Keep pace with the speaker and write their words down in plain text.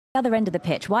Other end of the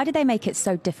pitch, why did they make it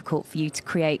so difficult for you to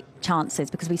create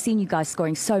chances? Because we've seen you guys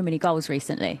scoring so many goals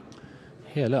recently.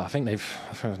 Yeah, look,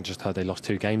 I've just heard they lost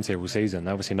 2 games here all season.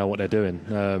 They obviously know what they're doing.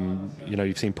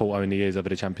 You've seen Porto in the years over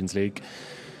the Champions League.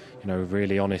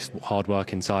 Really honest, hard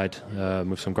work inside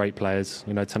with some great players.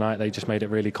 Tonight they just made it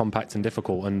really compact and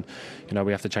difficult, and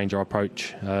we have to change our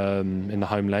approach in the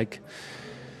home leg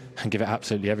and give it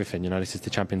absolutely everything. This is the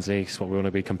Champions League; it's what we want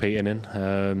to be competing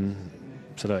in.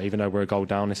 So that even though we're a goal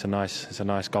down, it's a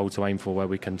nice goal to aim for, where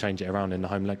we can change it around in the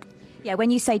home leg. Yeah, when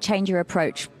you say change your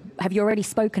approach, have you already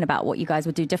spoken about what you guys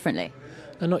would do differently?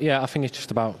 Not yet. I think it's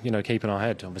just about keeping our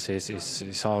head. Obviously,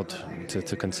 it's hard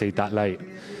to concede that late,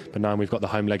 but knowing we've got the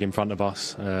home leg in front of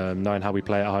us, knowing how we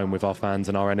play at home with our fans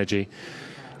and our energy,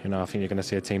 I think you're going to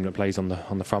see a team that plays on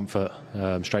the front foot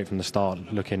straight from the start,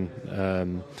 looking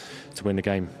to win the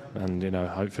game, and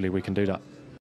hopefully we can do that.